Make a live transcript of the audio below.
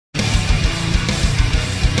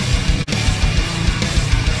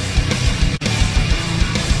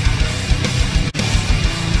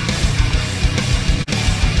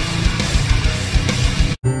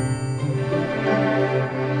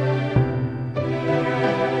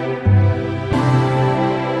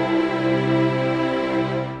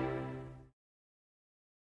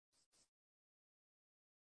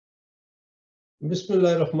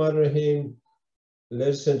Bismillahirrahmanirrahim.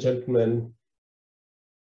 Ladies and gentlemen,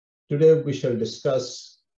 today we shall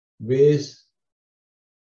discuss ways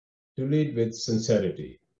to lead with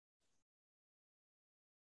sincerity.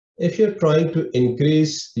 If you're trying to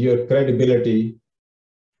increase your credibility,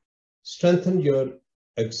 strengthen your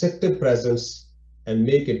executive presence, and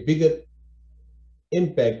make a bigger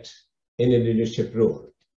impact in a leadership role,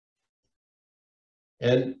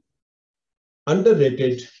 an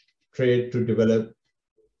underrated trait to develop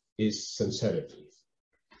is sincerity.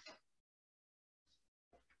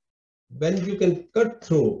 When you can cut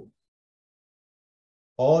through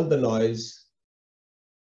all the noise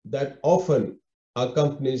that often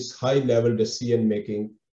accompanies high-level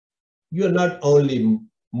decision-making, you are not only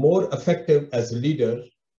more effective as a leader,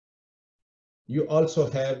 you also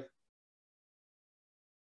have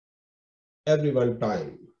everyone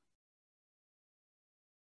time.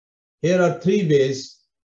 Here are 3 ways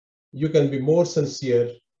you can be more sincere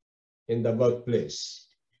in the workplace.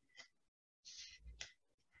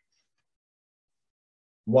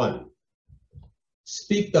 1.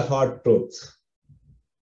 Speak the hard truth.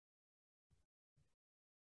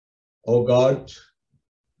 Oh God,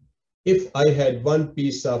 if I had one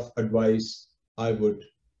piece of advice I would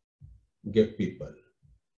give people,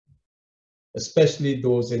 especially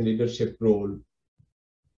those in leadership role,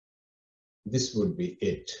 this would be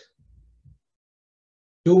it.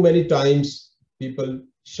 Too many times people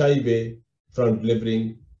shy away from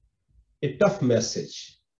delivering a tough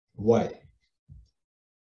message. Why?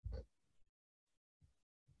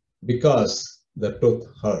 Because the truth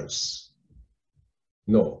hurts.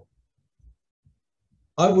 No,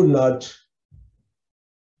 I would not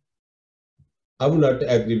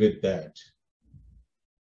agree with that.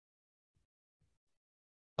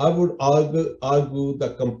 I would argue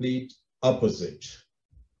the complete opposite.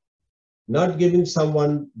 Not giving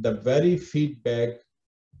someone the very feedback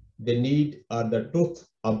they need or the truth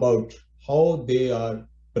about how they are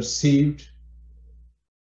perceived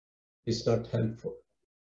is not helpful.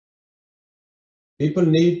 People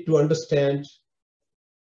need to understand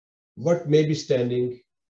what may be standing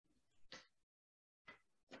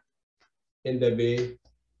in the way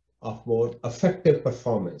of more effective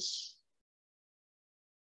performance.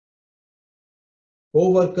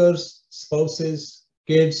 Coworkers, spouses,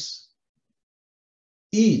 kids,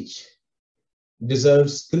 each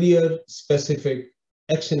deserves clear, specific,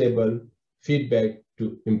 actionable feedback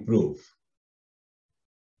to improve.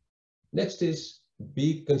 Next is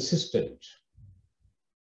be consistent.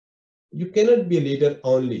 You cannot be a leader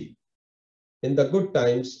only in the good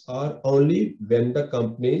times or only when the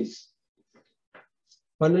company's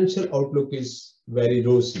financial outlook is very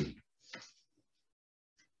rosy.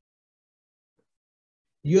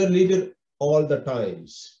 You are a leader all the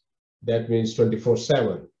times. That means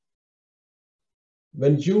 24/7.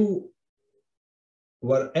 When you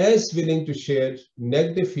were as willing to share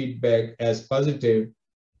negative feedback as positive,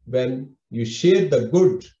 when you share the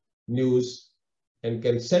good news and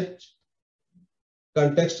can set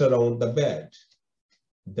context around the bad,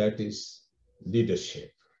 that is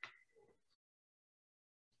leadership.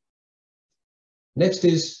 Next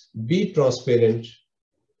is be transparent.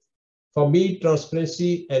 For me,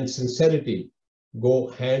 transparency and sincerity go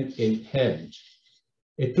hand in hand.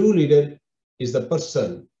 A true leader is the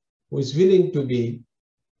person who is willing to be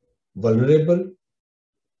vulnerable,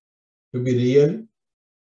 to be real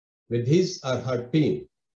with his or her team.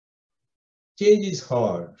 Change is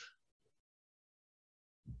hard.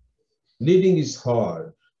 Leading is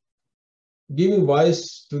hard. Giving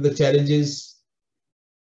voice to the challenges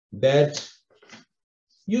that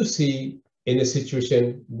you see in a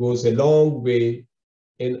situation goes a long way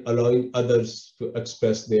in allowing others to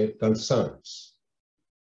express their concerns.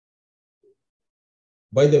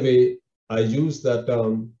 By the way, I use the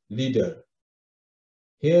term leader.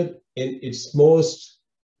 Here, in its most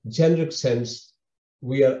generic sense,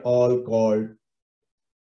 we are all called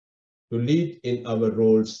to lead in our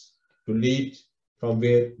roles, to lead from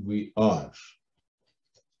where we are.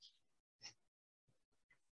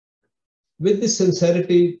 With this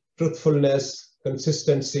sincerity, truthfulness,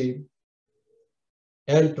 consistency,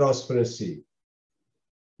 and transparency,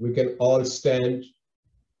 we can all stand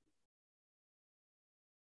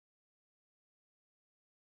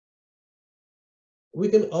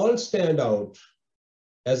out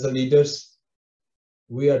as the leaders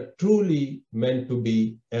we are truly meant to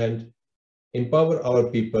be and empower our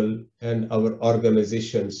people and our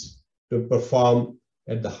organizations to perform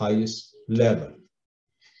at the highest level.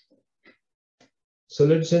 So,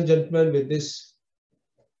 ladies and gentlemen, with this,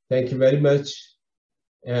 thank you very much,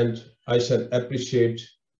 and I shall appreciate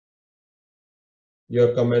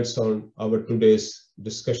your comments on our today's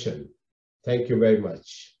discussion. Thank you very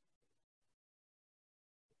much.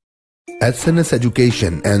 SNS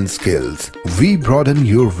Education and Skills. We broaden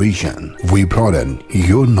your vision. We broaden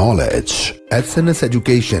your knowledge. SNS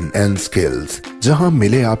Education and Skills, जहां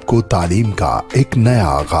मिले आपको तालीम का एक नया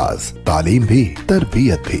आगाज, तालीम भी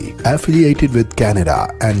तरबियत भी. Affiliated with Canada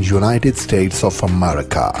and United States of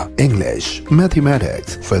America. English,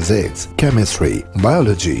 Mathematics, Physics, Chemistry,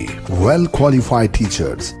 Biology. Well qualified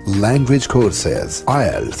teachers. Language courses,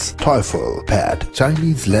 IELTS, TOEFL, PET,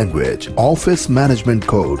 Chinese language, Office Management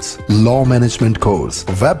course, Law Management course,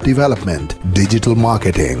 Web Development, Digital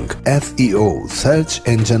Marketing, SEO, Search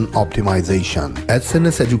Engine Optimization.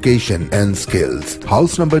 SNS Education and Skills.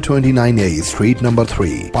 House number 29A, Street number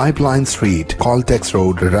 3, Pipeline Street, Caltex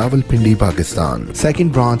Road, Rawalpindi, Pakistan.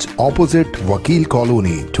 Second branch opposite Wakil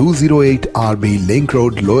Colony, 208 RB Link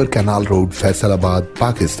Road, Lower Canal Road, Faisalabad,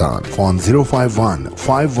 Pakistan. Phone 051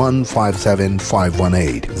 5157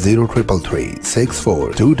 518 0333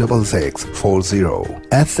 64 266 40.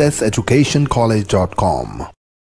 sseducationcollege.com.